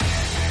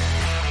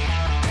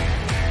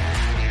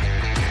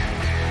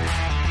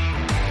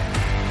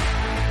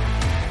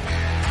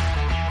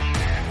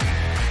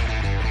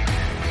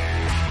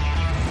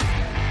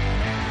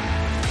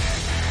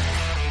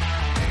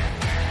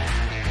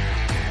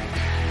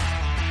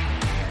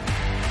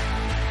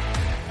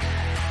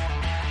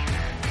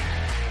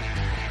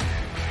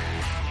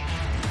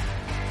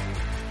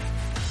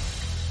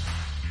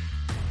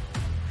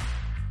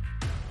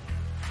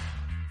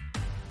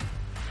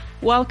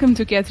Welcome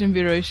to Catherine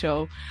Biroy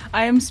Show.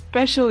 I am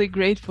especially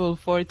grateful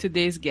for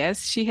today's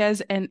guest. She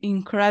has an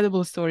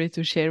incredible story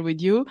to share with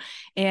you,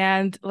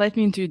 and let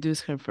me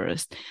introduce her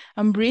first.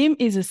 Ambreen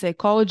is a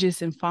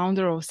psychologist and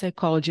founder of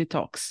Psychology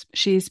Talks.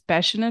 She is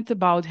passionate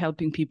about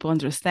helping people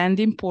understand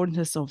the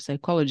importance of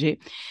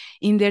psychology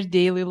in their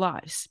daily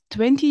lives.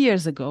 20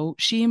 years ago,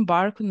 she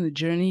embarked on a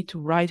journey to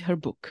write her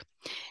book.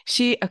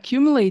 She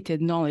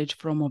accumulated knowledge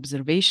from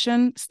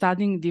observation,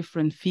 studying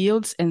different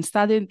fields, and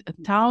studied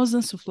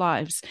thousands of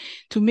lives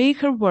to make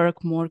her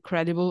work more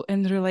credible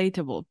and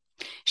relatable.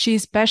 She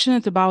is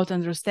passionate about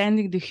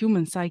understanding the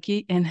human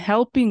psyche and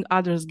helping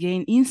others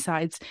gain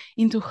insights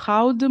into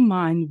how the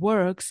mind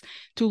works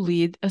to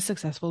lead a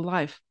successful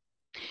life.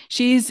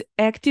 She is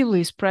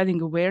actively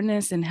spreading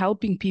awareness and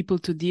helping people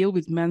to deal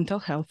with mental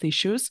health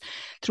issues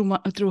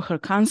through her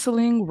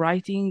counseling,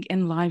 writing,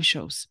 and live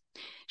shows.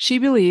 She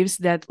believes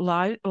that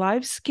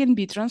lives can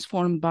be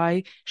transformed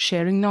by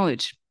sharing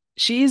knowledge.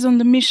 She is on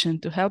the mission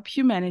to help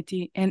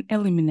humanity and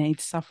eliminate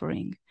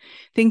suffering.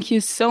 Thank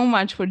you so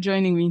much for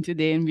joining me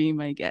today and being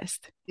my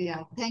guest.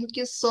 Yeah, thank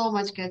you so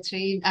much,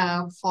 Catherine,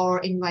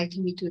 for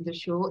inviting me to the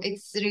show.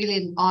 It's really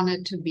an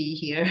honor to be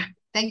here.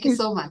 Thank you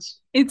so much.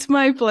 It's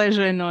my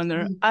pleasure and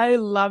honor. Mm, I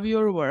love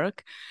your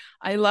work.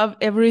 I love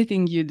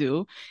everything you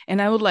do,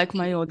 and I would like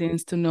Thank my you.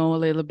 audience to know a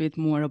little bit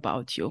more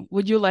about you.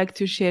 Would you like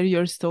to share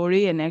your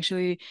story and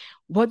actually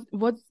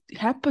what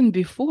happened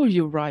before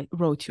you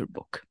wrote your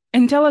book?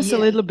 And tell us a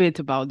Yeah, little bit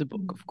about the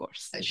book, mm, of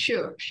course.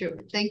 sure, sure.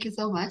 Thank you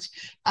so much.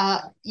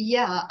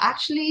 Yeah,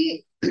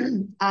 actually,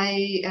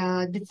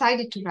 I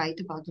decided to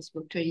write about this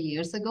book 20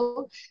 years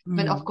ago,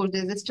 but of Mm, course,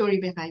 there's a story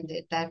behind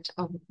it that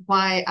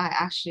why I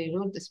actually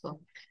wrote this book.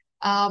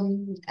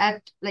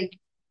 At like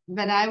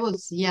when I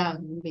was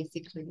young,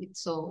 basically,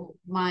 so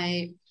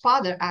my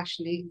father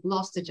actually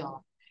lost a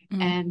job,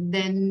 mm, and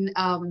then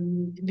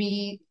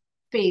we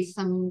faced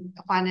some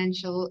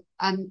financial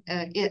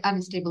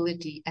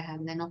instability,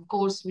 and then of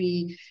course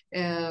we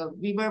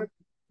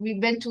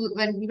went to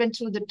when we went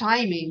through the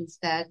timings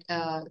that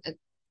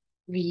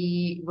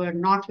we were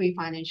not very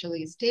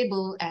financially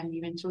stable, and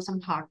we went through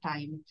some hard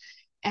time,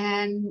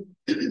 and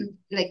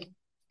like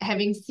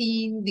having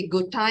seen the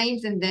good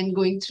times and then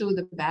going through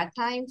the bad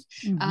times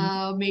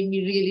mhm, made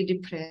me really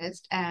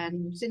depressed.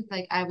 And since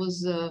like I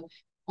was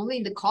only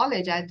in the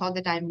college, I thought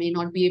that I may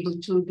not be able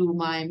to do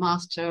my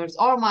master's,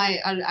 or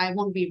I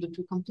won't be able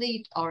to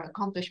complete or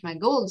accomplish my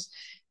goals.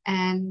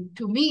 And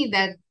to me,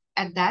 that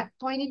at that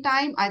point in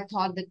time, I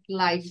thought that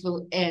life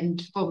will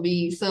end for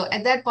me. So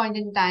at that point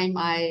in time,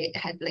 I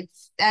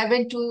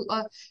went through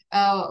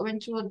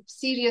a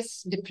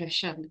serious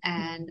depression,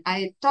 and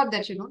I thought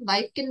that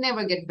life can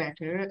never get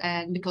better,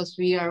 and because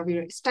we are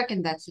stuck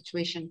in that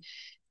situation,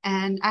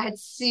 and I had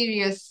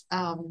serious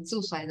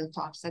suicidal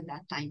thoughts at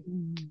that time.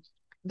 mm,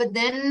 But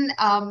then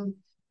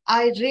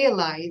I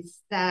realized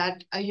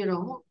that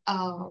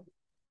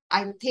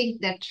I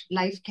think that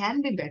life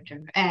can be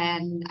better,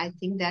 and I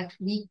think that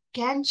we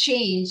can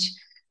change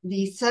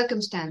the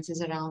circumstances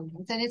around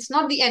us, and it's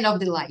not the end of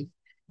the life.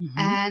 mhm,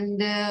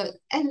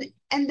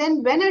 And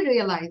then when I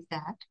realized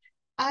that,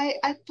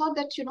 I thought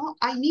that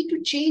I need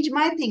to change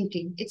my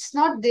thinking. It's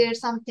not there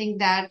something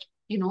that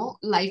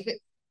life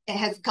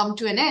has come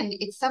to an end.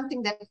 It's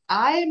something that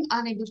I'm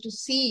unable to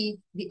see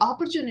the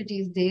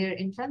opportunities there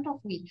in front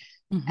of me.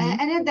 mhm,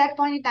 And at that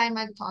point in time,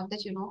 I thought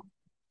that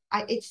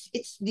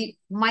it's the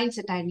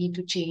mindset I need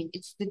to change.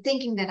 It's the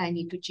thinking that I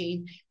need to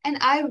change. And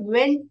I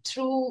went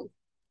through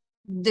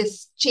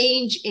this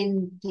change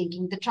in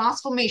thinking, the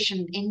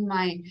transformation in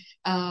my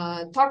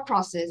thought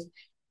process,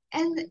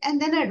 and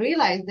then I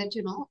realized that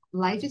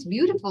life is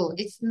beautiful.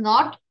 It's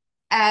not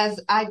as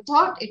I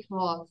thought it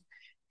was,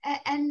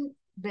 and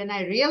when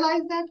I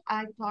realized that,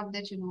 I thought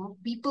that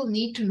people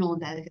need to know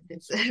that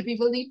this.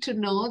 People need to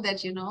know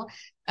that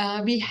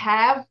we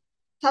have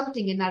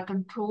something in our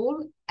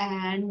control,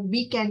 and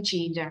we can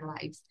change our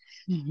lives.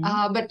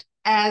 mhm, But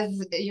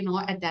as you know,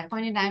 at that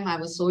point in time, I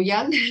was so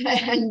young,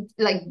 and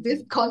like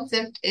this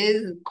concept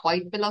is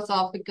quite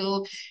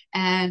philosophical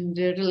and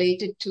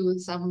related to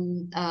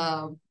some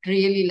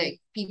really like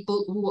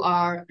people who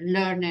are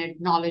learned,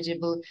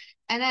 knowledgeable.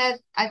 And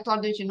I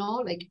thought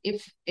that, like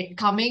if it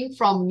coming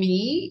from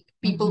me,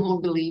 people mhm,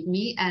 won't believe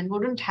me and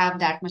wouldn't have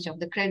that much of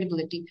the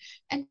credibility.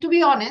 And to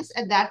be honest,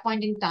 at that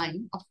point in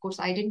time, of course,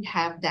 I didn't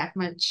have that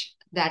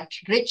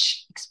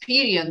rich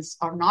experience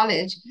or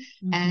knowledge.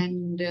 mhm,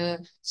 And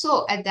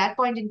so at that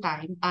point in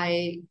time,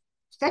 I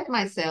set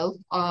myself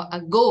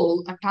a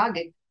goal, a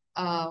target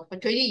for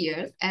 20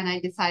 years, and I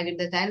decided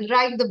that I'll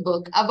write the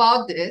book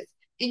about this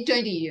in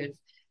 20 years.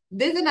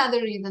 There's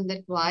another reason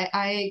that why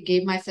I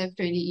gave myself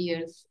 20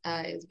 years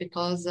is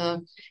because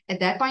at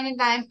that point in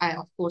time, I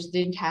of course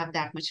didn't have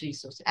that much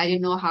resources. I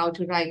didn't know how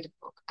to write a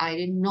book. I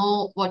didn't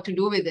know what to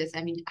do with this.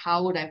 I mean,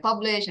 how would I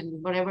publish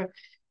and whatever.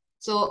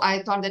 So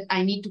I thought that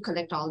I need to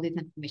collect all this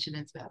information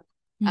as well.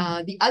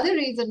 mhm, The other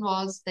reason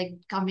was like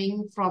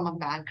coming from a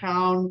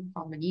background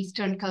from an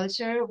Eastern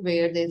culture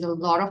where there's a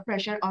lot of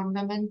pressure on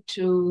women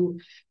to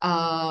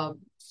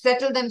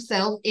settle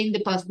themselves in the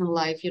personal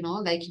life,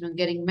 like,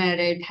 getting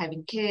married,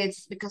 having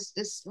kids, because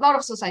there's a lot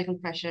of societal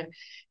pressure.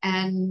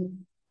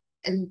 And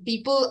and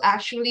people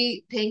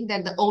actually think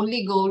that the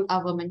only goal a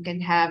woman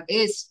can have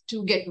is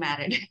to get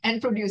married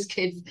and produce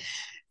kids.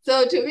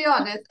 So to be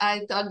honest,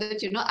 I thought that,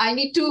 I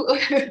need to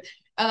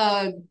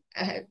uh,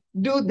 uh,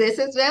 do this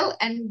as well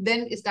and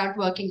then start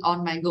working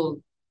on my goal.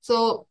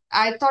 So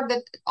I thought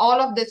that all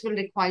of this will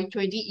require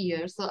 20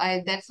 years. So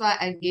that's why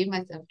I gave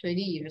myself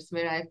 20 years,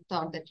 where I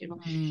thought that,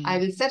 I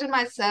Mm. will settle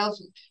myself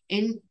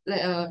in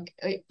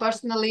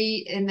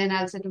personally, and then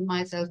I'll settle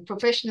myself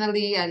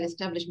professionally. I'll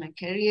establish my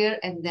career,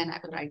 and then I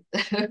will write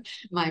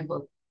my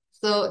book.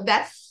 So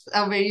that's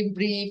a very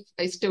brief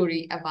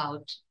story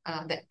about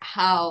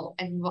how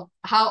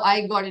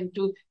I got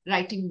into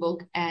writing book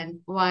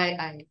and why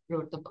I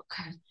wrote the book.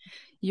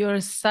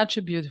 You're such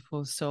a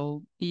beautiful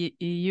soul.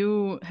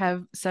 You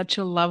have such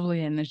a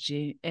lovely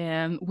energy.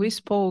 And we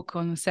spoke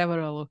on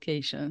several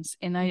occasions,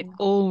 and I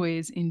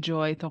always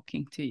enjoy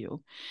talking to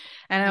you.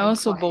 And I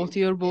also bought Likewise.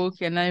 your book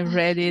and I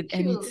read it,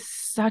 Thank and it's you.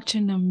 such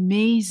an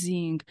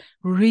amazing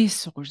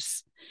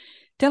resource.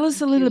 Tell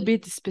us a Thank little you.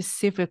 bit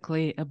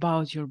specifically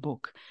about your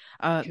book.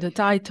 The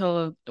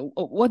title,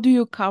 what do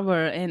you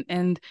cover?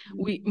 And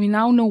we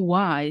now know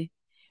why,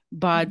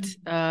 but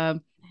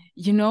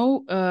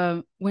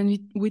when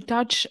we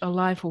touch a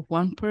life of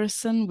one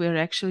person, we're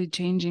actually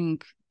changing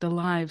the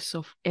lives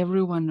of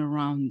everyone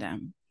around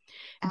them.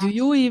 Do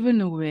you Absolutely.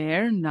 even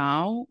aware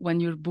now when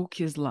your book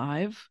is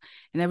live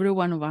and every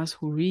one of us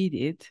who read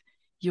it,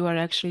 you are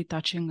actually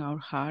touching our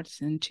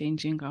hearts and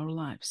changing our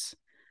lives?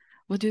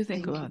 What do you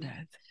think Thank about you.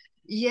 that?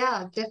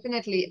 Yeah,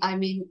 definitely. I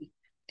mean,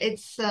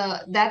 it's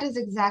that is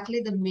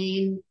exactly the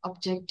main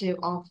objective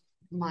of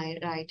my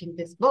writing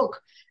this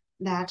book.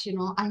 That,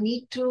 I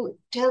need to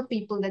tell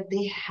people that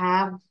they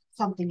have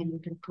something in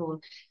control.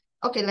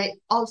 Okay, like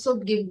also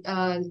give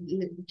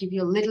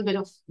you a little bit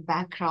of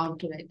background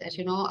to it, that,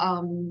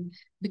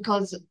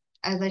 because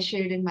as I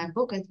shared in my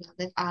book as well,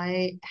 that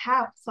I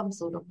have some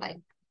sort of like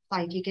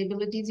psychic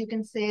abilities, you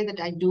can say, that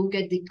I do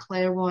get the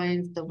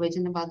clairvoyance, the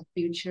vision about the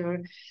future.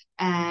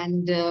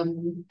 And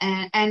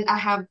I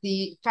have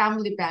the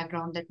family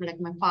background, that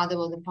like my father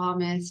was a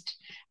palmist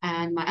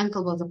and my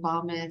uncle was a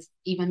palmist.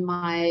 Even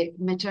my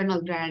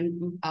maternal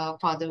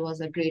grandfather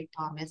was a great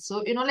palmist.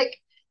 So, like,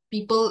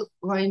 people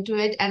were into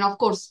it. And of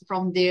course,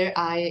 from there,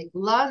 I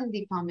learned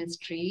the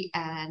palmistry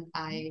and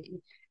I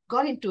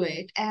got into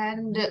it.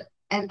 And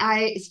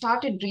I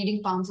started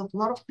reading palms of a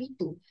lot of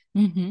people.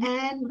 Mm-hmm.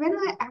 And when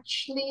I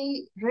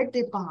actually read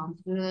the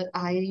palms,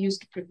 I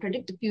used to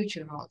predict the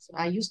future also.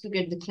 I used to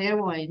get the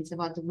clairvoyance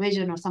about the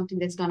vision or something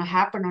that's going to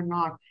happen or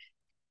not.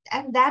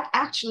 And that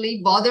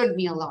actually bothered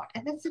me a lot.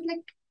 And that's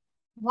like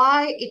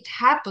why it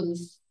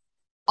happens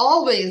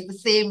always the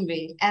same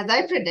way as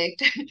I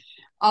predict,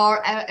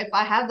 or if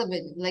I have the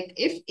vision. Like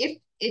if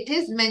it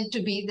is meant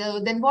to be,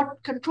 then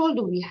what control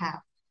do we have?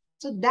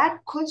 So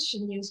that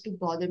question used to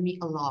bother me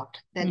a lot.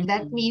 That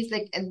Mm-hmm. means,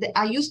 like,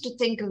 I used to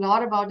think a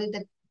lot about it.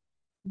 That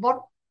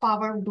what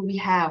power do we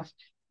have?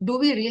 Do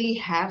we really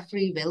have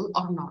free will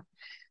or not?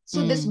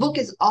 So this book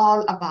Mm-hmm. is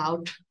all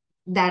about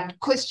that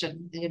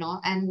question,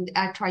 and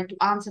I try to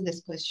answer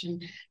this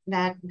question,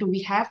 that do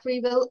we have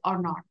free will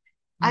or not?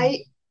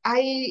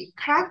 I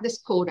cracked this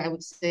code, I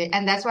would say,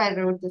 and that's why I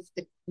wrote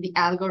the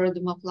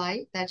algorithm of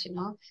life, that,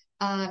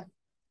 uh,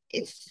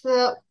 it's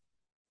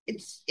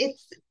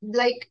it's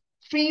like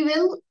free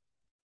will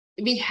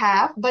we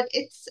have, but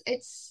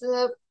it's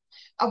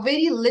a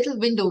very little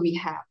window we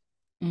have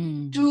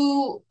Mm-hmm.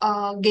 to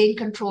gain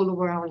control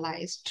over our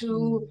lives,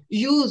 to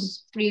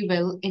use free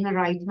will in a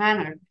right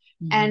manner.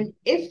 Mm-hmm. And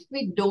if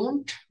we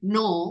don't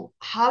know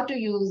how to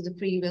use the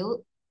free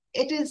will,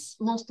 it is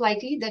most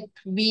likely that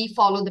we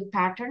follow the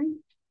pattern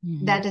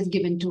Mm-hmm. that is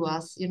given to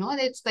us.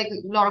 It's like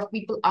a lot of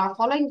people are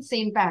following the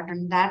same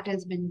pattern that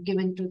has been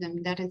given to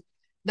them. That is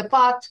the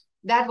path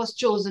that was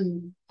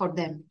chosen for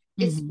them.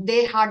 It's Mm-hmm.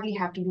 they hardly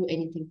have to do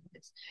anything for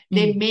this.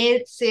 They Mm-hmm.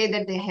 may say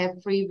that they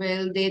have free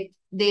will.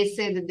 They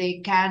say that they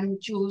can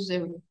choose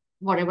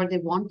whatever they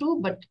want to,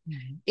 but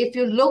Mm-hmm. if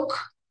you look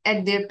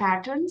at their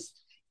patterns,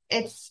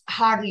 it's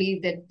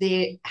hardly that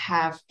they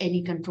have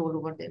any control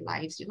over their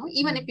lives.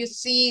 Even if you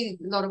see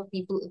a lot of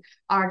people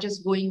are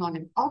just going on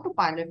an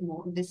autopilot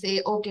mode. They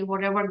say, okay,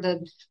 whatever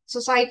the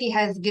society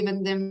has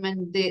given them,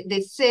 and they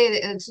say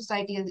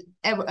society has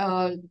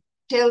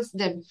tells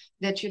them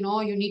that, you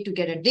need to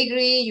get a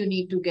degree, you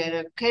need to get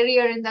a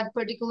career in that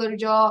particular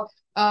job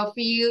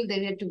field, they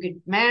need to get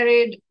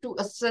married to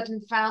a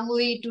certain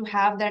family to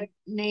have that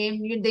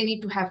name, they need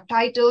to have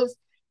titles.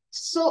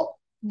 So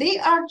they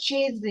are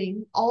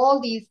chasing all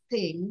these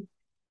things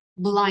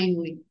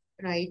blindly,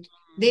 right?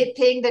 They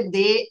think that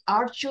they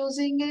are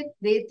choosing it.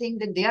 They think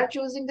that they are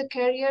choosing the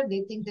career.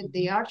 They think that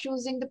they are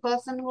choosing the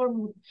person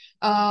who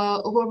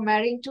are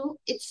marrying to.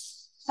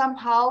 It's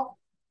somehow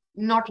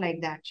not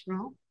like that,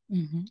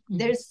 Mm-hmm.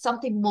 There is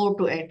something more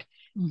to it,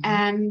 Mm-hmm.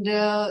 and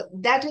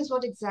that is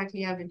what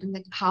exactly I've written.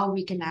 Like how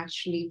we can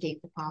actually take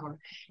the power.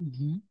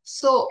 Mm-hmm.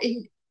 So,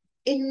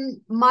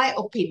 in my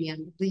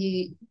opinion,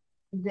 the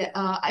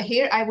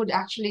here I would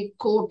actually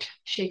quote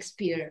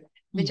Shakespeare,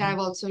 which Mm-hmm. I've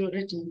also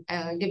written,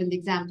 given the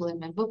example in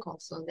my book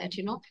also, that,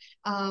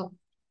 uh,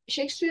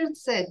 Shakespeare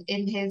said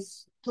in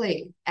his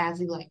play, As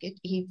You Like It,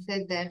 he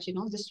said that,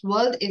 this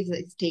world is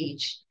a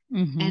stage,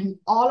 Mm-hmm. and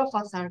all of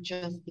us are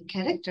just the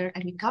character,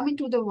 and we come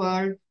into the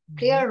world,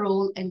 play a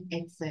role, and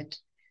exit.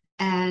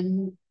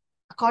 And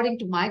according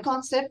to my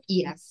concept,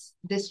 yes,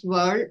 this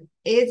world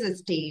is a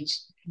stage,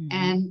 Mm-hmm.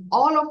 and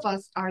all of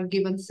us are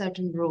given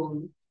certain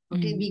role.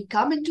 Okay, Mm-hmm. we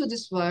come into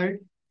this world,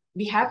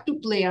 we have to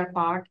play our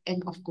part,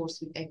 and of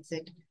course we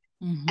exit.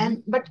 Mm-hmm.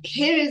 And but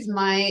here is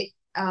my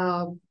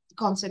uh,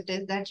 concept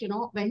is that,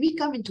 when we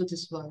come into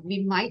this world,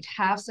 we might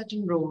have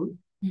certain role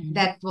Mm-hmm.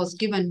 that was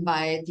given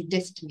by the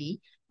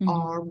destiny Mm-hmm.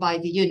 or by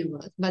the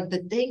universe. But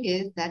the thing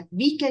is that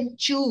we can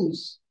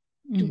choose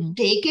to Mm-hmm.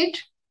 take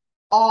it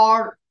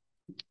or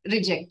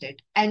reject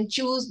it and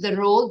choose the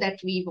role that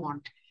we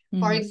want.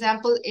 For Mm-hmm.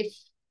 example, if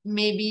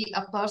maybe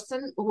a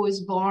person who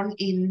is born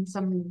in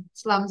some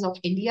slums of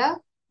India,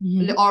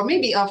 Mm-hmm. or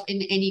maybe of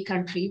in any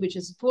country which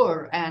is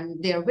poor,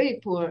 and they are very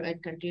poor in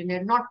country and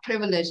they're not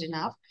privileged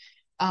enough,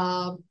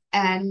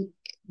 and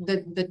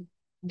the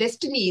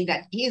destiny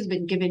that he has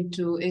been given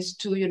to is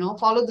to,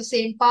 follow the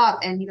same path,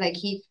 and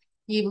he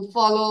will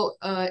follow,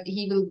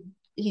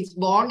 he's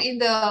born in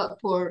the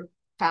poor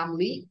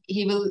family,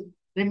 he will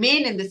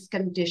remain in this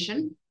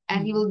condition,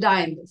 and he Mm-hmm. will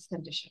die in this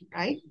condition,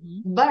 right?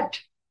 Mm-hmm. But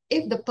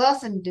if the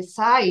person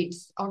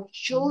decides or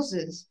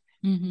chooses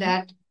Mm-hmm.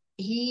 that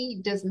he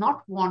does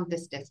not want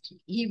this destiny,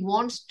 he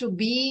wants to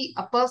be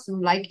a person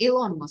like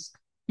Elon Musk.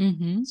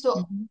 Mm-hmm. So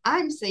Mm-hmm.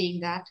 I'm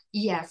saying that,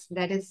 yes,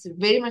 that is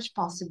very much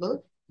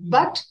possible, Mm-hmm.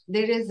 but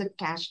there is a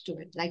catch to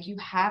it. Like, you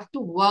have to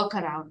work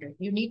around it.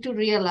 You need to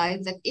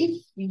realize that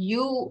if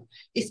you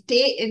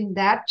stay in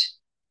that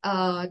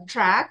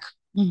track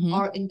Mm-hmm.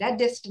 or in that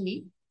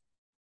destiny,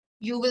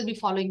 you will be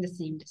following the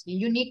same destiny.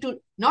 You need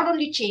to not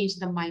only change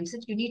the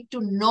mindset, you need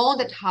to know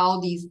that how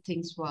these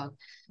things work.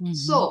 Mm-hmm.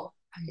 So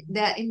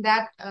that in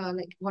that,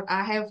 like what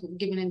I have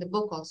given in the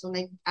book also,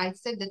 like I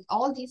said, that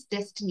all these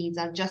destinies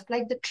are just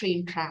like the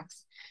train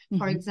tracks.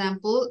 For Mm-hmm.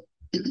 example,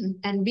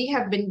 and we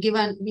have been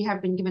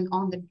given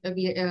on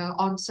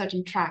on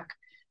certain track.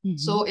 Mm-hmm.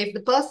 So if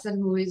the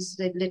person who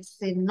is, let's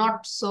say,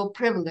 not so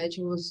privileged,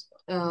 who's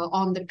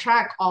on the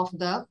track of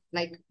the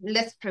like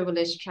less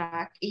privileged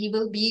track, he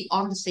will be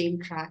on the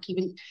same track. He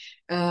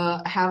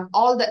will have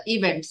all the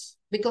events,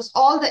 because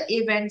all the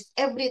events,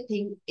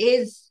 everything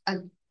is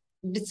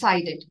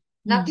decided.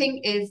 Mm-hmm.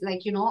 Nothing is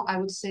like, I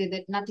would say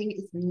that nothing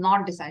is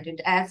not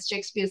decided. As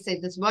Shakespeare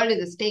said, this world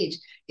is a stage.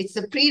 It's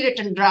a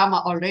pre-written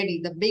drama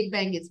already. The Big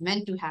Bang is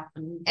meant to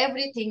happen.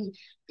 Everything,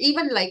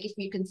 even like if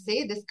you can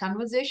say this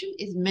conversation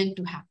is meant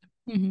to happen.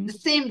 Mm-hmm. The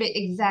same way,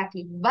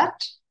 exactly.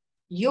 But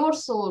your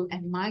soul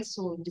and my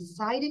soul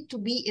decided to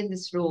be in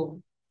this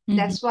role. Mm-hmm.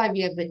 That's why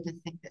we are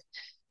witnessing this.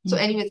 So,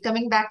 Mm-hmm. anyways,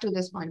 coming back to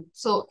this point.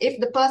 So, if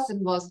the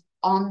person was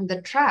on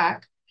the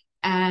track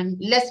and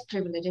less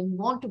privileged and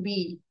want to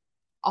be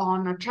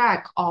on a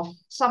track of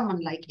someone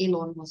like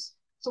Elon Musk,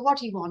 so what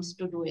he wants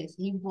to do is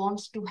he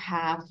wants to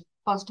have,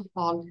 first of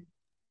all,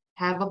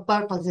 have a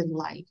purpose in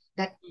life,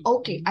 that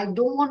okay, I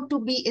don't want to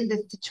be in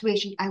this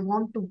situation, I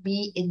want to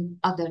be in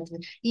others.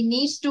 He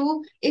needs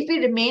to, if he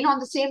remain on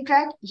the same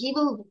track, he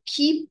will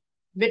keep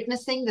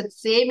witnessing the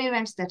same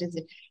events. That is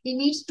it. He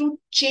needs to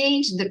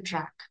change the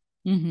track,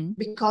 Mm-hmm.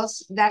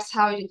 because that's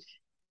how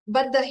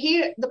but the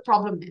here the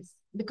problem is,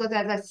 because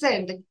as I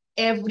said, that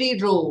every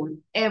role,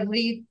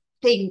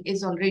 everything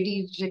is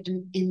already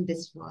written in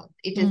this world.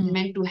 It is Mm-hmm.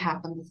 meant to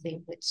happen the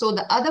same way. So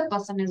the other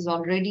person is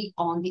already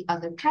on the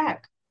other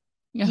track.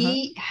 Uh-huh.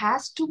 He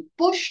has to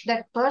push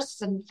that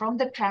person from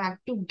the track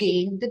to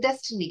gain the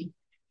destiny,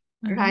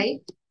 Uh-huh.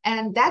 right?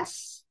 And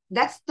that's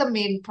the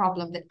main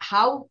problem, that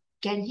how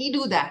can he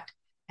do that?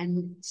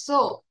 And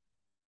so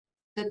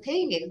the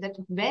thing is that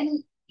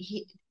when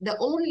the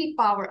only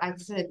power, I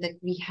said, that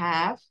we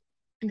have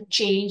to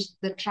change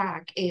the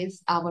track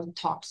is our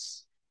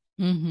thoughts.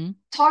 Mm-hmm.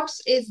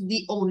 Thoughts is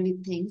the only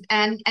thing,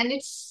 and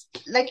it's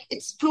like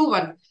it's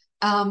proven,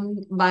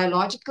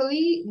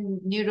 biologically,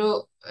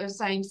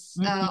 neuroscience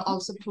Mm-hmm.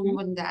 also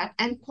proven that,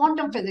 and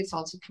quantum physics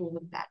also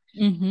proven that,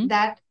 Mm-hmm.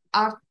 that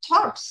our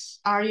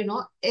thoughts are,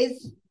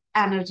 is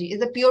energy,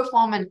 is a pure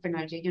form of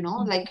energy,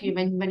 like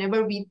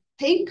whenever we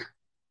think,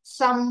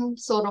 some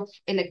sort of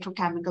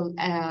electrochemical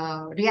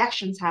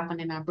reactions happen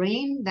in our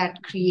brain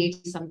that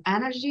creates some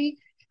energy,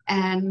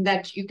 and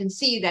that you can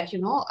see that,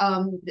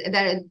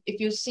 that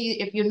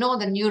if you know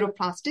the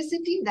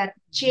neuroplasticity that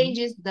Mm-hmm.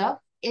 changes the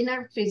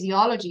inner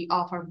physiology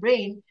of our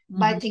brain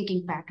by Mm-hmm.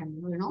 thinking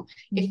pattern.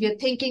 If Mm-hmm. you're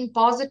thinking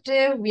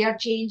positive, we are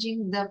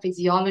changing the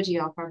physiology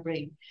of our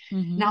brain.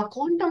 Mm-hmm. Now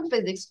quantum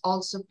physics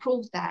also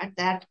proves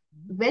that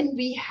when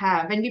we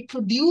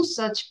produce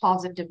such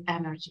positive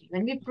energy,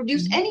 when we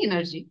produce Mm-hmm. any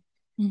energy,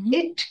 Mm-hmm.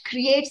 it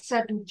creates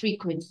certain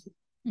frequency,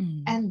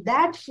 Mm-hmm. and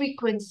that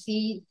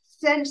frequency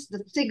sends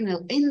the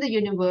signal in the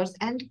universe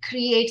and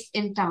creates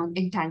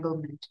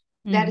entanglement.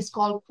 That Mm-hmm. is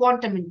called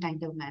quantum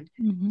entanglement.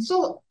 Mm-hmm.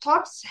 So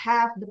thoughts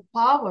have the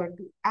power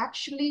to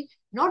actually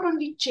not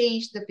only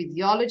change the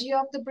physiology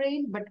of the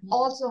brain, but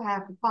also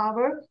have the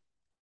power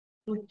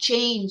to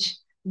change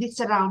the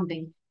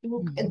surrounding,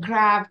 to Mhm.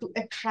 grab, to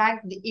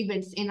attract the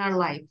events in our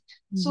life.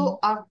 Mhm. So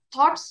our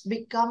thoughts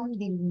become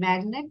the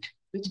magnet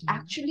which Mhm.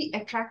 actually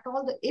attract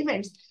all the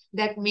events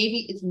that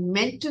maybe is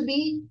meant to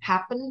be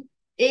happen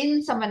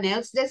in someone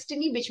else's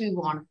destiny, which we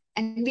want,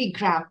 and we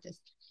grab this.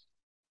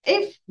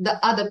 If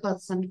the other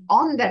person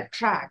on that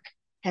track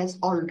has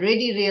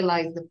already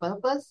realized the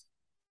purpose,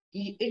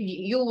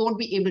 you won't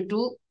be able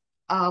to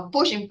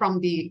push him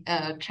from the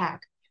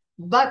track.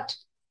 But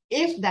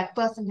if that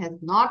person has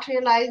not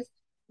realized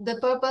the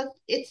purpose,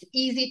 it's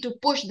easy to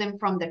push them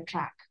from the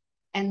track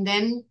and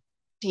then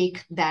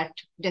take that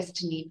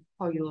destiny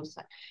for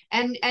yourself.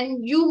 And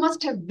you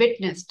must have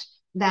witnessed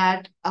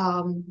that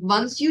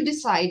once you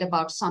decide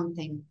about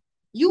something,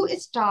 you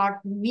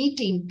start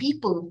meeting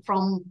people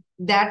from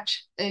that,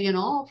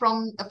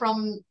 from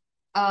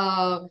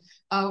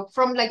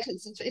like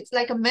it's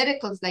like a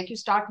miracle. Like you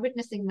start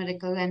witnessing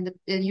miracle, and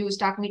you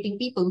start meeting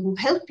people who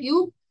help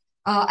you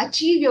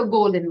achieve your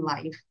goal in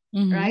life,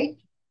 Mhm. right?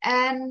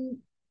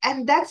 And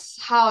and that's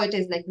how it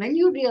is. Like when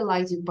you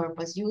realize your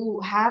purpose,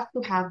 you have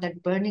to have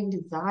that burning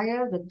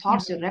desire, the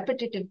thoughts, your Mhm.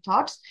 repetitive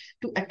thoughts,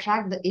 to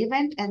attract the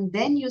event, and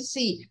then you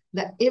see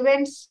the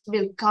events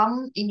will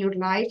come in your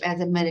life as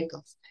a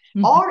miracle,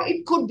 Mhm. or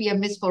it could be a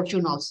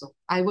misfortune also.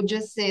 I would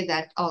just say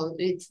that, oh,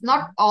 it's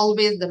not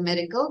always the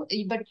miracle,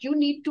 but you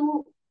need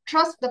to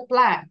trust the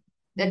plan,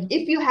 that Mhm.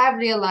 if you have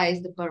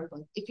realized the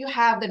purpose, if you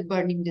have that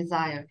burning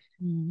desire,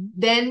 Mhm.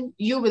 then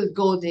you will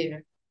go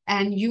there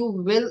and you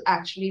will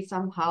actually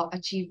somehow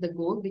achieve the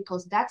goal,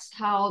 because that's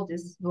how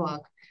this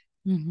works.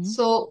 Mhm.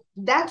 So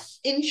that's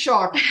in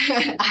short.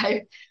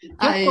 I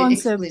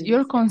explained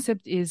Your this. Yeah.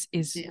 concept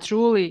is Yeah.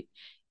 truly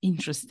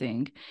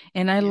interesting,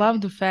 and I Yeah.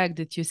 love the fact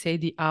that you say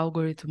the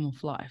algorithm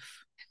of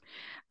life.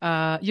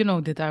 You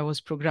know that I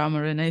was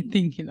programmer and I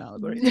think in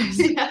algorithms.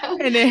 Yeah.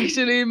 And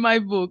actually, in my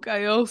book,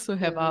 I also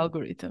have Yeah.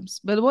 algorithms.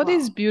 But what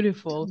is Wow.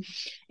 beautiful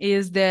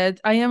is that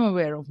I am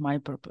aware of my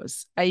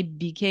purpose. I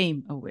became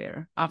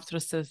aware after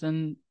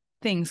certain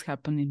things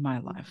happened in my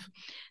life.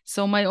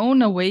 So my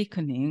own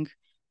awakening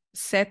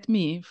set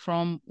me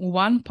from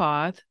one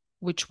path,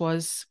 which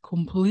was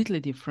completely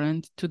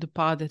different, to the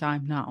path that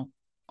I'm now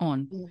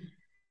on, Yeah.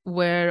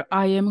 where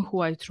I am who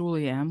I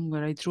truly am,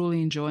 where I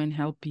truly enjoy and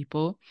help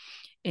people,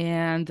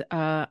 and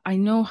I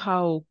know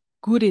how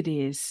good it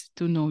is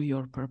to know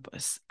your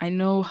purpose. I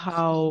know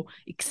how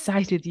Absolutely.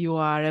 excited you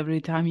are every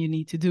time you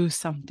need to do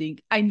something.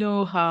 I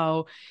know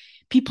how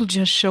people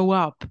just show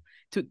up.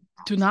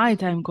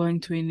 Tonight, Absolutely. I'm going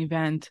to an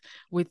event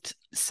with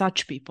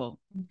such people.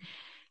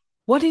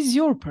 What is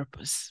your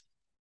purpose?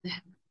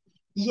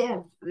 Yes,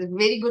 a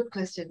very good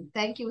question.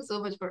 Thank you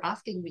so much for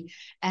asking me.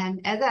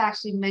 And as I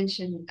actually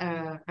mentioned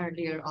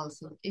earlier,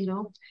 also,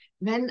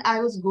 when I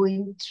was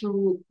going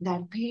through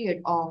that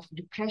period of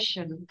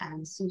depression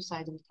and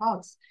suicidal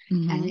thoughts,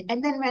 Mm-hmm.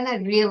 and then when I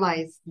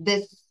realized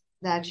this,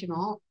 that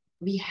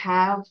we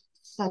have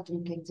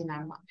certain things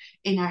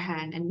in our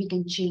hand, and we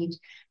can change,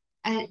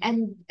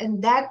 and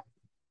that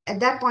at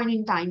that point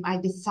in time, I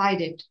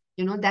decided,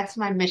 that's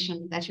my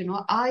mission, that,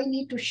 I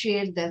need to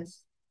share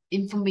this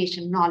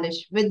information,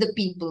 knowledge with the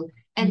people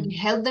and Mm-hmm.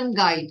 help them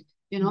guide,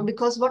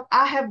 because what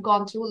I have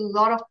gone through, a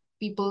lot of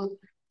people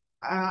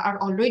are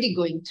already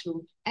going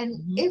through. And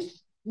Mm-hmm. if,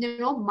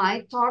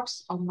 my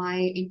thoughts or my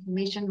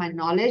information, my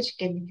knowledge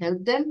can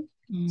help them.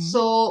 Mm-hmm.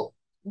 So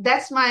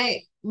that's my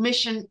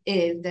mission,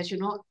 is that,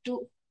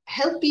 to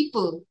help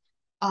people,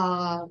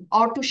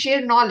 or to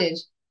share knowledge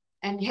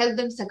and help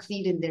them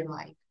succeed in their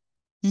life.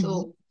 Mm-hmm.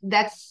 So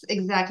that's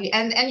exactly,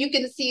 and you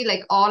can see,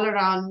 like, all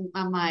around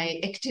my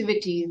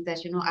activities, that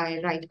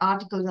I write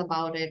articles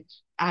about it.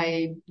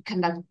 I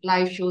conduct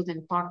live shows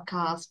and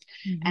podcasts,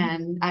 Mm-hmm.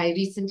 and I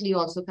recently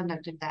also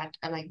conducted that,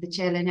 like the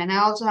challenge. And I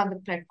also have the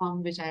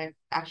platform which I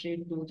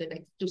actually do, the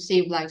like to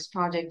save lives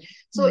project.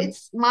 So Mm-hmm.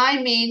 it's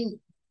my main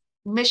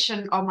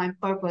mission, or my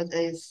purpose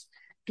is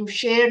to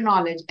share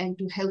knowledge and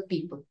to help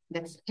people.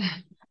 That's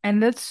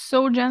And that's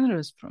so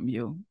generous from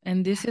you.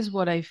 And this is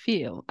what I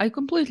feel. I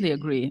completely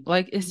agree.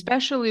 Like,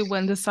 especially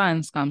when the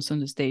science comes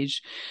on the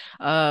stage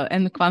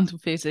and the quantum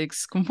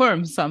physics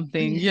confirms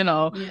something, yeah. you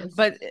know. Yes.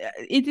 But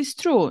it is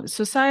true.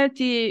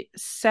 Society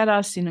set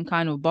us in a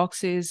kind of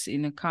boxes,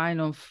 in a kind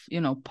of,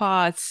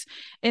 paths,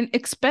 and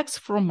expects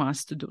from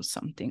us to do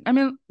something. I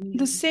mean,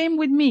 the Yeah. same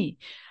with me.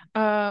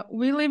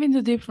 We live in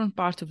a different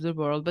part of the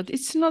world, but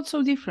it's not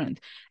so different.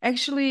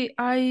 Actually,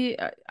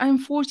 I'm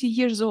 40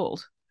 years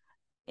old,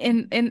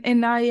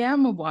 and I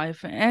am a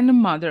wife and a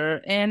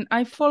mother, and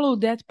I follow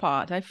that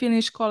path. I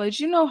finished college,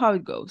 you know how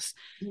it goes.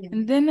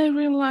 And Yeah. then I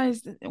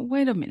realized,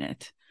 wait a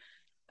minute,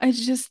 I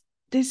just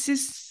this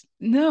is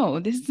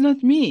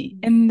not me.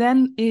 And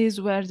then is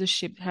where the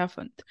shift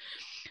happened.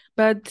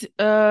 But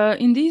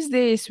in these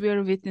days, we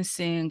are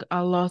witnessing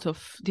a lot of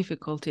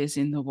difficulties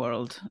in the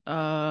world,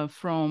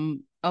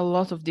 from a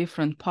lot of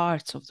different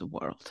parts of the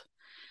world,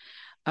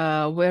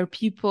 where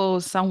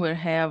people somewhere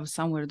have,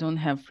 somewhere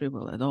don't have free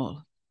will at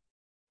all.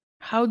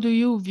 How do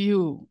you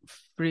view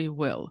free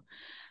will?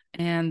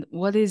 And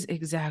what is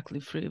exactly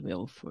free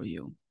will for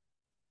you?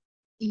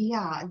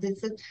 Yeah,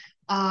 this is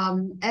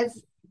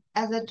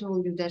as I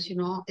told you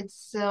that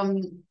it's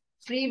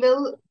free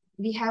will.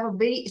 We have a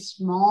very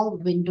small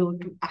window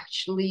to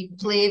actually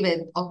play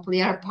with or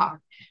play our part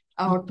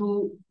or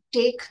to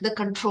take the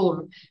control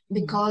Mhm.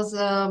 because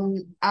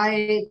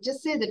I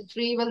just say that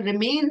free will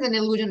remains an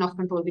illusion of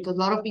control because a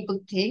lot of people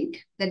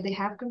think that they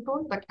have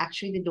control, but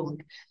actually they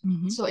don't.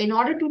 Mhm. So in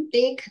order to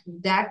take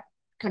that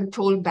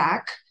control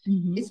back,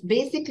 Mhm. it's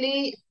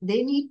basically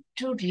they need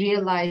to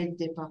realize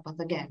their purpose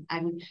again.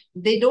 I mean,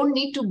 they don't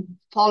need to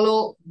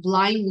follow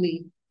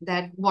blindly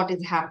that what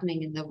is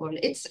happening in the world.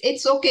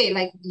 It's okay.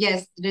 Like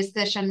yes,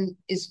 recession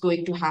is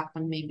going to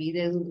happen. Maybe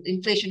there's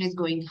inflation is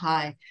going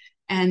high,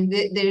 and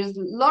there's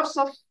lots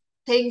of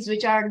things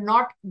which are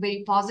not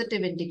very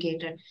positive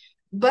indicator.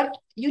 But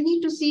you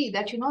need to see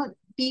that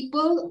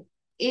people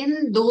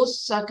in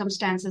those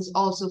circumstances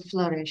also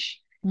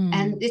flourish,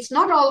 and Mm. it's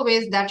not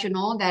always that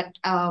that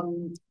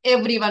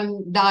everyone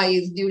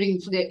dies during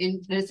the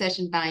in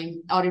recession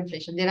time or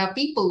inflation. There are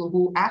people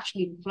who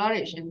actually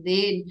flourish and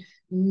they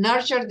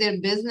nurture their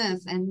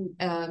businesses,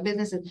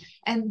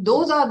 and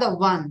those are the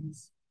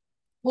ones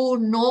who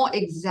know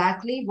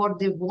exactly what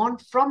they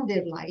want from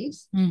their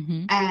lives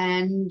Mhm.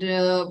 and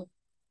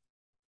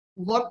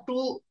what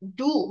to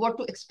do, what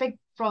to expect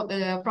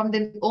from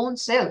their own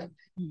self.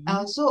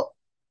 Mhm. So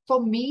for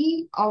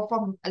me, or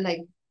from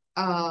like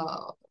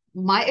uh,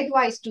 my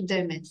advice to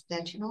them is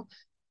that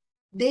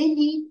they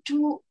need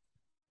to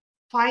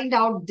find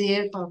out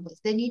their purpose.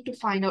 They need to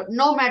find out,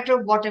 no matter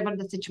whatever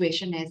the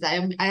situation is.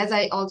 As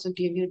I also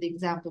gave you the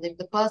example, that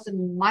the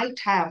person might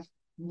have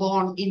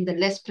born in the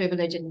less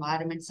privileged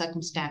environment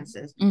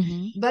circumstances,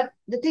 Mhm. but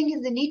the thing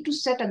is, they need to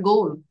set a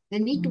goal. They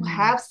need to Mhm.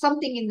 have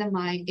something in the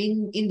mind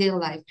in their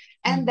life,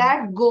 and Mhm.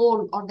 that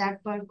goal or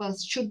that purpose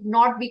should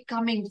not be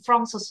coming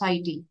from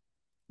society.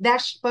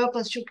 That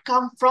purpose should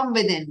come from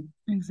within.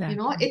 Exactly.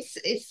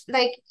 It's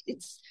like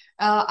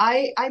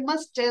I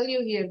must tell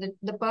you here that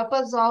the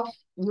purpose of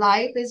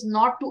life is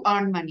not to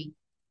earn money.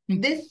 Okay.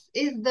 This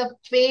is the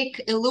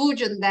fake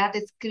illusion that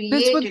is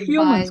That's what created by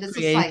humans the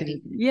created.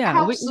 society.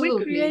 Yeah, we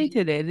Absolutely.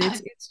 created it.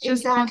 It's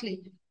just not.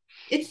 Exactly.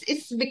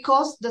 It's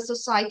because the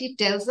society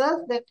tells us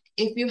that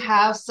if you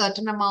have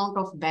certain amount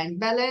of bank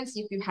balance,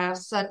 if you have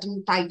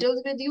certain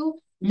titles with you,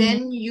 Mhm.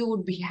 then you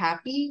would be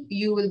happy,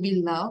 you will be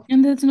loved.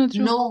 And that's not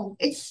true. No,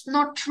 it's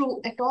not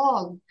true at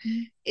all.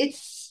 Mhm.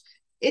 It's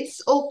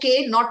it's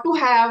okay not to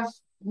have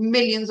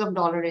millions of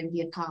dollars in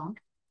the account,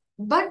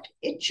 but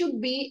it should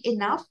be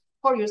enough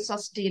for your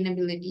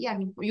sustainability. I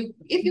mean, you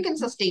if you can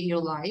Mhm. sustain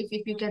your life,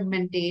 if you can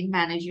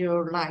manage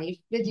your life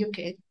with your Mhm.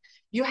 kids,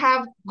 you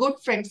have good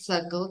friend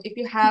circle, if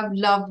you have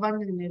loved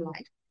ones in your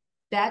life,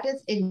 that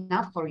is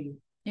enough for you.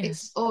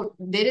 Yes.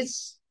 There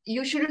is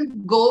you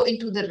shouldn't go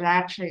into the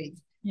rat race.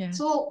 Yes.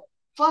 So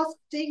first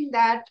thing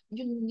that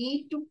you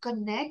need to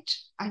connect,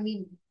 I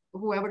mean,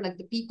 whoever, like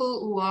the people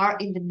who are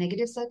in the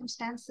negative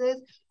circumstances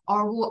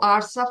or who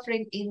are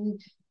suffering in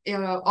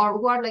or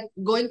who are like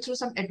going through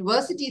some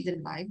adversities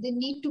in life, they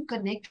need to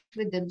connect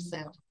with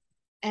themselves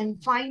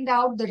and find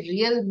out the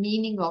real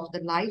meaning of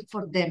the life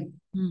for them,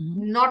 Mhm.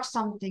 not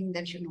something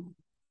that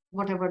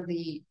whatever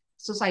the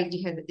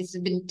society has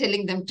been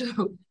telling them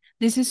to.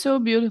 This is so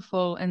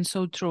beautiful and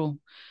so true.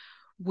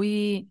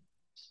 We,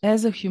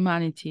 as a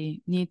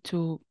humanity, need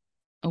to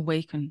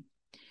awaken,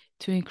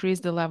 to increase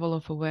the level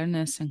of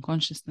awareness and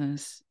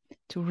consciousness,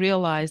 to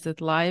realize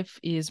that life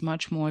is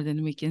much more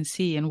than we can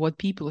see and what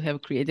people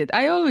have created.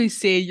 I always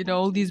say,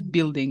 all these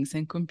buildings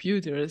and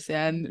computers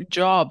and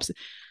jobs.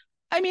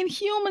 I mean,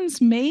 humans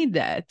made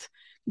that.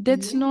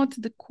 That's Yeah. not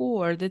the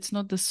core, that's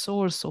not the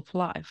source of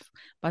life.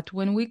 But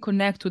when we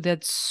connect to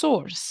that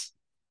source,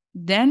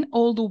 then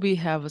although we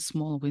have a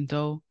small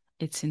window,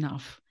 it's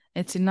enough.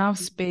 It's enough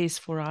space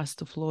for us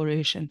to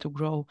flourish and to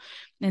grow.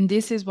 And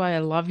this is why I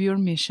love your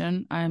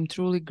mission. I am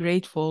truly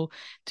grateful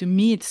to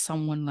meet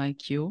someone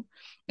like you.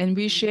 And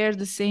we share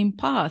the same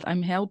path.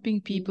 I'm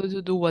helping people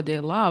to do what they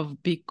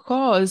love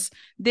because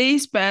they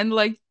spend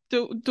like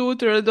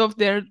two-thirds of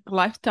their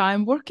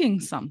lifetime working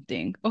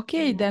something.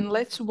 Okay, Yeah. then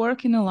let's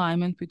work in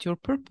alignment with your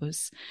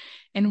purpose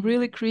and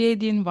really create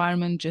the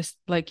environment just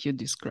like you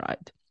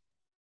described.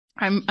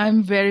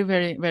 I'm very,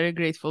 very, very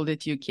grateful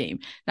that you came.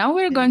 Now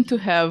we're going Thank to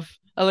you. have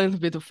a little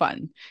bit of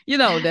fun.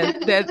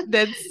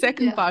 That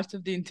second Yeah. part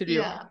of the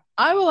interview. Yeah.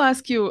 I will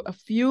ask you a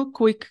few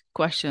quick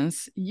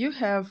questions. You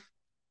have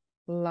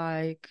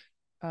like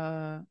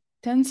uh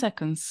 10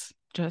 seconds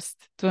just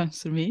to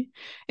answer me.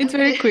 It's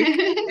very Okay. quick,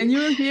 and you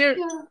will hear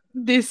Yeah.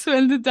 this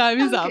when the time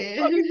is up. Okay.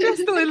 Okay,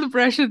 just a little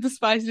pressure to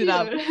spice it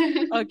up. Sure.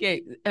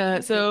 Okay,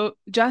 Okay. so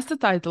just the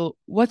title.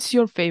 What's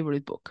your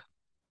favorite book?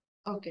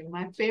 Okay.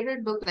 My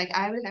favorite book, like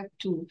I will have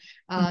two.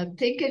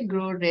 Think and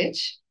Grow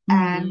Rich,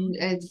 Mm-hmm.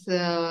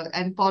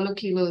 and Paulo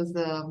Coelho's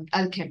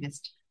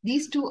Alchemist.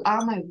 These two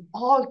are my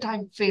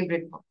all-time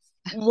favorite books.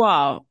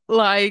 Wow,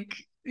 like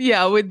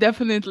Yeah, we're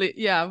definitely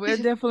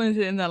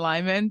in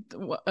alignment.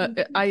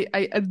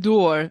 I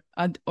adore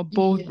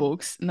both Yeah,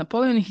 books.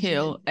 Napoleon yeah,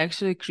 Hill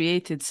actually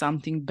created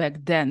something back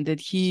then that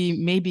he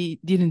maybe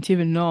didn't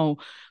even know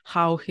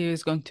how he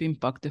is going to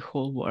impact the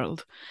whole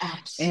world.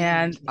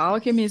 And absolutely, yes.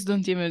 alchemists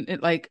don't even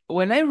like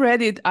when I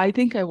read it, I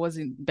think I was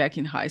in back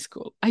in high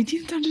school. I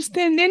didn't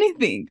understand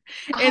anything.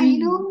 I And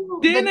know,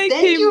 then but I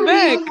then came you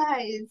back.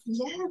 realize,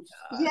 yes,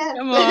 yes.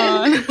 Come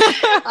on.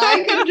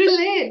 I can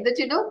relate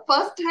that,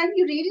 first time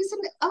you read it,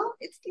 and oh,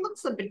 it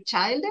looks a bit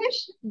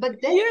childish,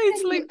 but then Yeah,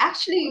 it's when you like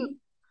actually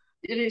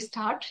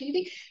start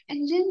reading,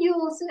 and then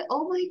you say,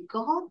 oh my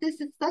God,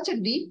 this is such a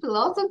deep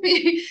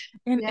philosophy.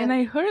 and Yes.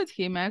 I heard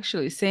him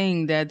actually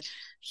saying that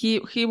he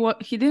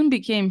didn't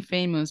become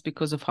famous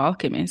because of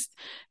Alchemist.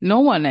 No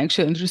one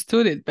actually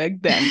understood it back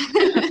then.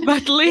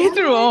 But Yeah,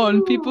 later I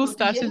on, people know.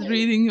 started Yes.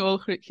 reading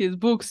all his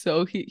books,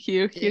 so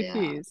here Yeah.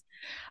 he is.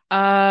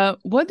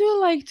 What do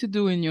you like to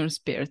do in your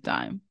spare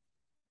time?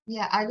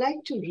 Yeah, I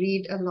like to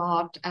read a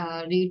lot,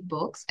 read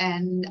books,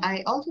 and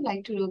I also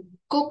like to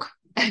cook.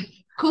 Oh,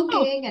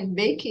 Cooking and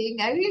baking.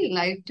 I really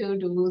like to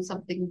do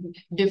something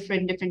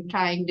different,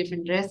 trying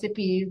different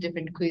recipes,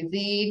 different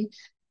cuisine.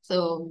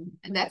 So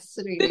that's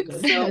really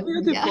that's good. so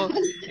Yeah.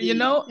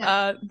 beautiful.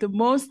 Yeah. The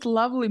most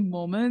lovely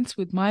moments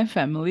with my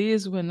family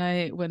is when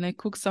I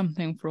cook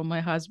something for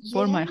my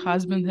Yeah.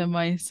 husband and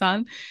my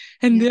son,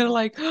 and they're Yeah.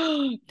 like,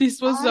 "Oh,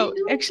 this was I so."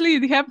 know. Actually,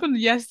 it happened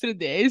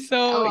yesterday.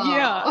 So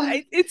yeah, Wow.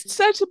 it's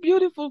such a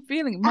beautiful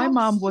feeling. My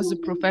mom was a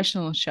Absolutely.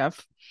 professional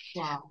chef,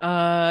 Wow.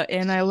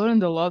 and I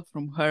learned a lot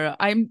from her.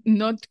 I'm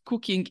not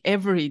cooking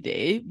every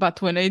day,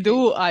 but when I Okay.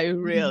 do, I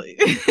really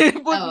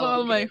put Oh,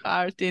 all my okay.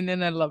 heart in,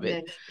 and I love it.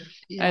 That's good.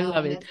 I Yeah,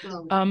 love it. that's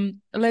lovely.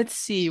 Let's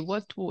see,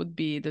 what would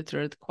be the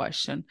third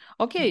question?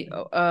 Okay,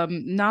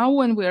 Mhm. now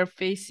when we are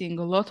facing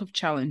a lot of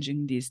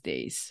challenging these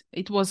days,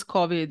 it was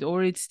COVID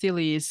or it still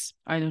is,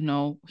 I don't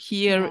know.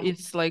 Here Yeah.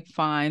 it's like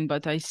fine,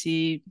 but I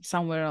see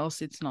somewhere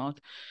else it's not.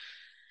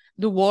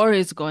 The war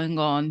is going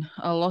on.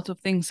 A lot of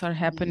things are Mhm.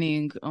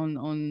 happening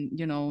on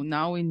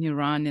now in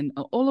Iran and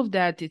all of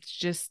that. It's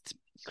just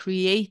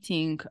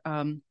creating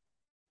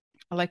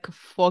like a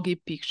foggy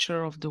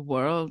picture of the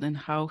world and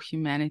how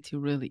humanity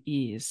really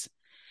is.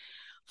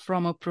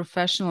 From a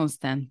professional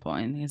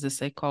standpoint, as a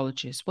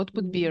psychologist, what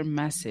would be your Mhm.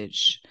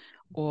 message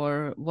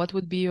or what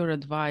would be your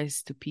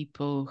advice to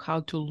people how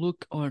to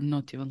look or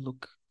not even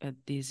look at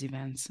these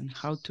events and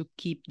how to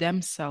keep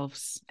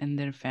themselves and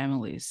their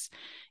families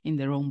in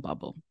their own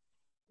bubble?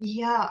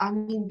 Yeah, I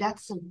mean,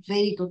 that's a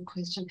very good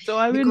question So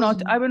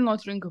because I will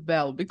not ring a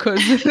bell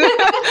because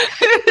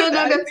no,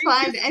 no, I that's think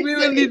fine. we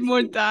will need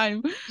more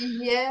time.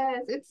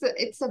 Yes,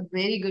 it's a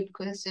very good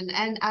question.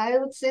 And I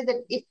would say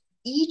that if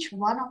each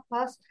one of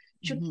us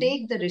should Mhm.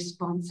 take the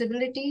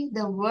responsibility,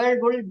 the world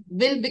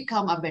will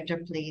become a better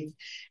place.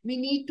 We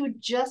need to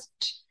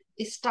just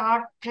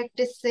start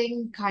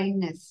practicing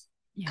kindness.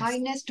 Yes,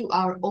 Kindness to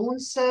our own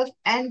self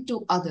and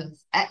to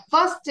others.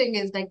 First thing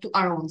is like to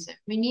our own self.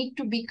 We need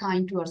to be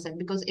kind to ourselves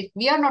because if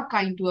we are not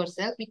kind to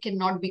ourselves, we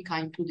cannot be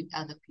kind to the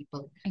other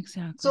people.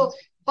 exactly. So,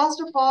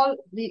 first of all,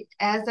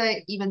 as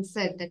I even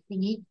said, that we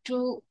need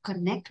to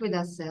connect with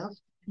ourselves,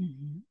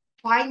 Mhm.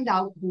 find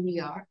out who we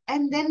are,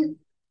 and then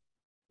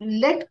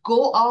let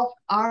go of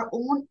our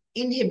own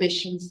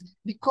inhibitions.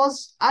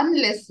 Because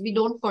unless we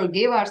don't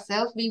forgive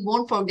ourselves, we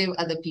won't forgive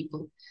other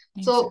people.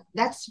 So, Exactly.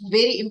 that's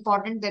very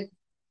important that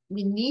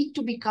we need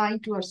to be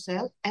kind to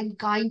ourselves and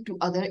kind to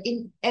other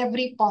in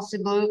every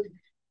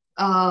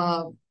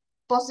uh,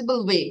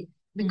 possible way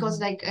because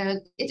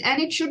Mhm.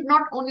 it should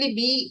not only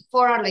be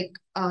for our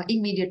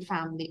immediate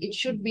family. It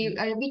should be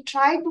Mhm. we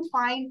try to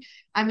find,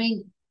 I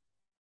mean,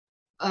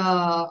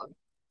 uh,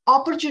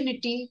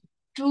 opportunity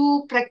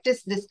to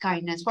practice this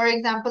kindness. For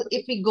example,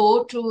 if we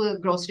go to a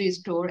grocery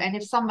store and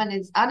if someone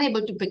is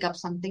unable to pick up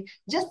something,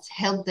 just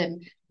help them,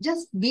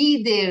 just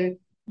be there,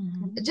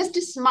 Mhm. just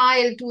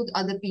smile to the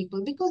other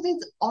people because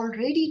there's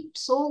already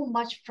so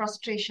much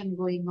frustration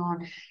going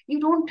on. You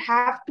don't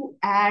have to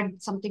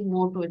add something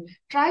more to it.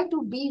 Try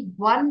to be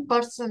one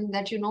person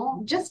that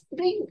just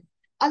bring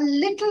a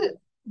little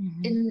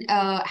Mhm. in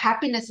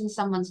happiness in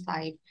someone's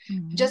life.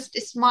 Mhm. Just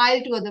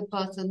smile to other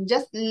person,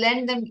 just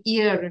lend them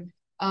ear,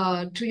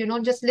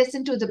 to just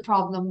listen to the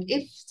problem.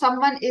 If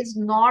someone is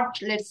not,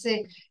 let's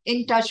say,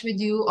 in touch with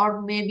you,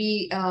 or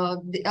maybe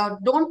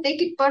don't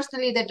take it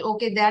personally that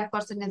okay, that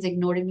person is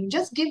ignoring you.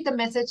 Just give the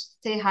message,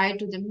 say hi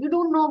to them. You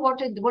don't know what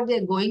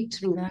they're going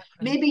through.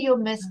 Exactly. Maybe your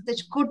Exactly.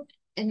 message could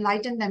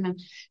enlighten them.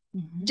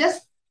 Mhm.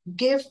 Just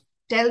give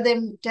tell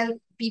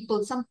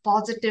people some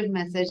positive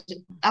message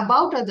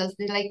about others.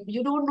 They like,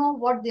 you don't know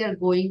what they are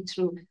going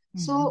through. Mhm.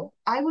 So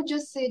I would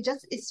just say,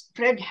 just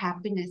spread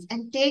happiness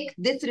and take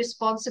this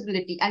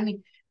responsibility. I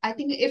mean, I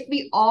think if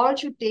we all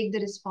should take the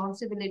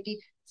responsibility,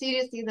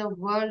 seriously, the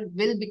world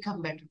will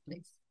become better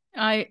place.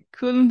 I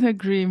couldn't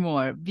agree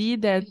more. Be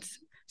that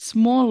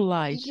small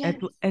light, Yes,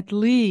 at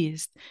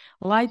least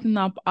lighten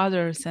up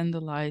others, and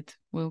the light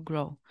will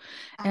grow.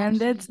 And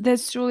absolutely.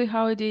 that's truly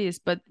how it is.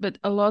 But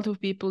a lot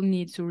of people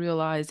need to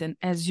realize, and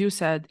as you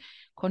said,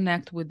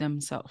 connect with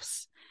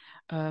themselves.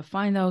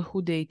 find out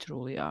who they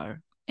truly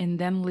are, and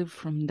then live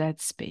from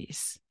that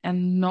space,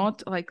 and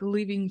not like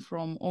living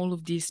from all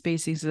of these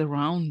spaces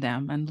around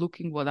them and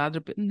looking what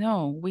other people.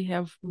 No, we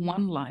have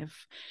one Mhm.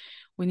 life.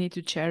 We need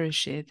to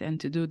cherish it and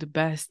to do the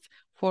best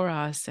for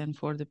us and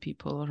for the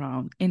people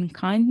around. And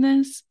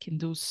kindness can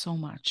do so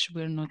much.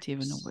 We're not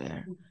even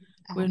aware.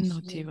 Absolutely. We're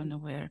not even Absolutely.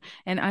 aware.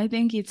 And I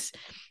think it's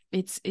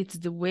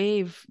the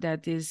wave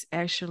that is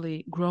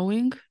actually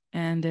growing,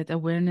 and that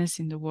awareness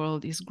in the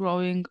world is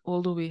growing,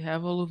 although we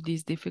have all of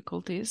these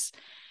difficulties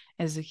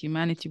as a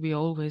humanity we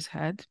always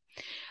had.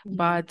 Mhm.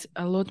 But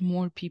a lot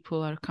more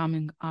people are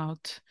coming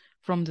out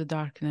from the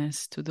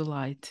darkness to the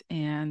light,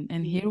 and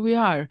here Mhm. we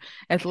are.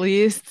 At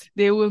least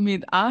they will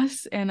meet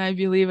us, and I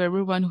believe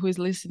everyone who is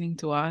listening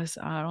to us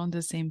are on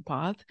the same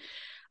path.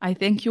 I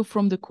thank you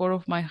from the core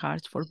of my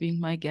heart for being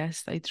my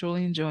guest. I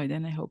truly enjoyed,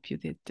 and I hope you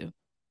did too.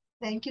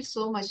 Thank you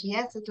so much.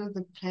 Yes, it was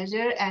a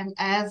pleasure. And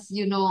as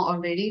you know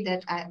already,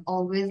 that I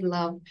always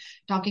love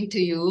talking to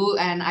you,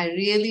 and I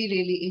really,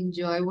 really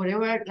enjoy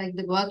whatever like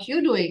the work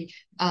you're doing.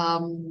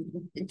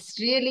 It's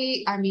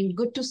really, I mean,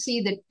 good to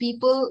see that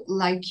people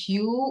like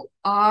you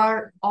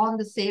are on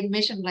the same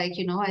mission. Like,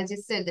 as you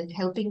said, that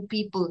helping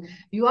people,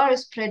 you are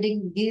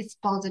spreading this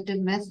positive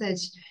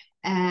message.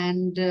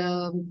 And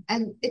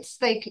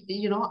it's like,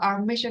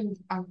 our missions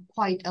are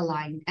quite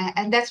aligned.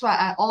 And that's why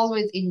I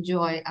always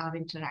enjoy our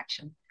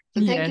interaction. So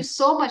thank you Yes.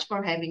 so much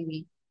for having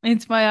me.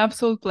 It's my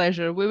absolute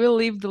pleasure. We will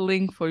leave the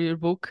link for your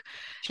book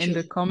in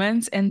Sure. the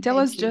comments, and tell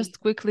us Thank you. just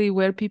quickly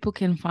where people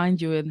can find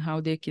you and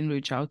how they can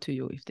reach out to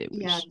you if they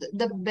Yeah, wish.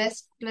 the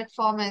best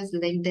platform is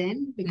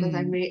LinkedIn because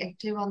I'm Mm, very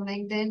active on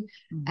LinkedIn.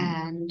 mhm,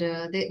 And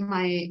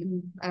my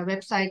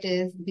website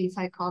is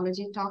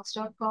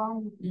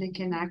thepsychologytalks.com. They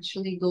can mhm,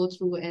 actually go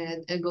through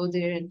and go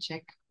there and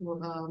check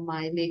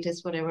my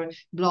latest whatever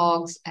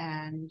blogs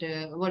and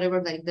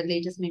whatever like the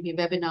latest maybe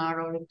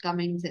webinar or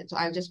coming. So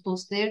I'll just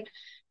post there.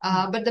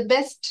 mhm. But the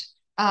best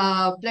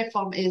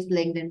platform is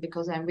LinkedIn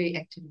because I'm very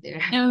active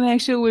there. And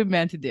actually, we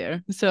met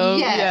there. So,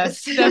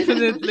 yes, Yes.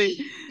 definitely.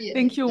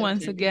 Thank Yes, you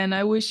once definitely. again.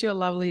 I wish you a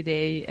lovely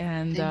day,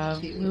 and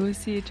Thank we you. will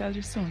see each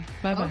other soon.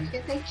 Bye bye.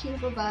 Okay, thank you.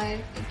 Bye bye.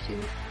 Thank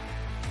you.